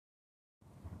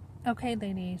Okay,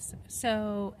 ladies,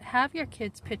 so have your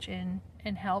kids pitch in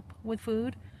and help with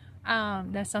food.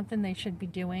 That's something they should be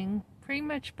doing pretty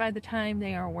much by the time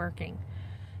they are working.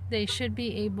 They should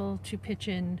be able to pitch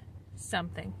in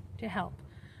something to help.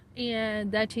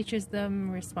 And that teaches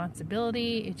them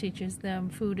responsibility. It teaches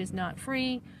them food is not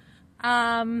free.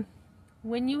 When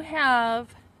you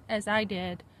have, as I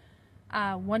did,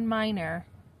 one minor,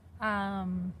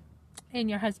 and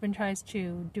your husband tries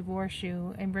to divorce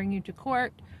you and bring you to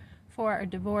court for a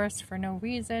divorce for no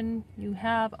reason, you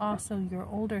have also your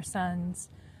older sons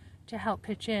to help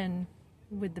pitch in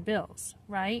with the bills,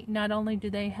 right? Not only do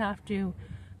they have to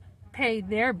pay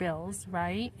their bills,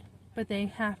 right, but they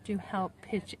have to help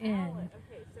pitch in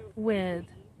with,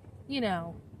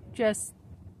 just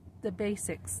the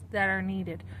basics that are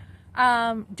needed.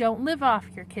 Don't live off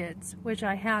your kids, which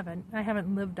I haven't. I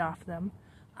haven't lived off them.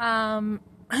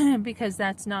 Because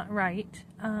that's not right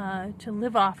to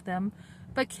live off them.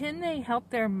 But can they help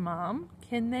their mom?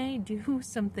 Can they do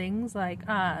some things like,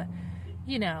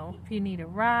 if you need a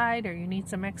ride or you need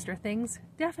some extra things?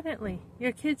 Definitely.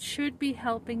 Your kids should be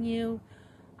helping you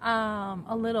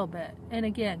a little bit. And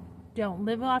again, don't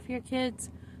live off your kids,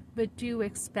 but do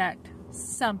expect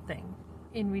something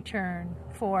in return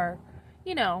for,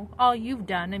 all you've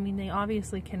done. I mean, they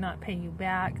obviously cannot pay you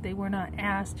back. They were not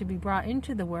asked to be brought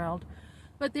into the world.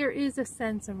 But there is a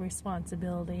sense of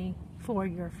responsibility for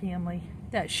your family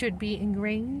that should be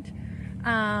ingrained.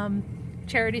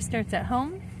 Charity starts at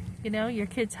home. Your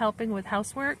kids helping with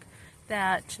housework.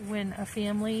 That when a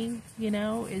family,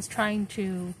 is trying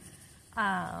to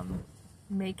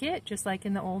make it, just like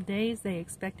in the old days, they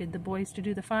expected the boys to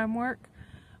do the farm work.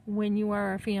 When you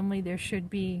are a family, there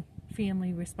should be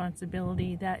family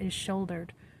responsibility that is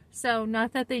shouldered. So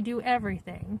not that they do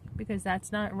everything, because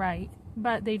that's not right,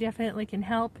 but they definitely can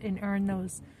help and earn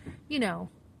those,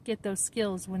 get those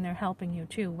skills when they're helping you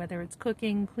too, whether it's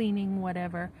cooking, cleaning,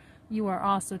 whatever. You are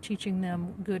also teaching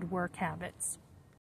them good work habits.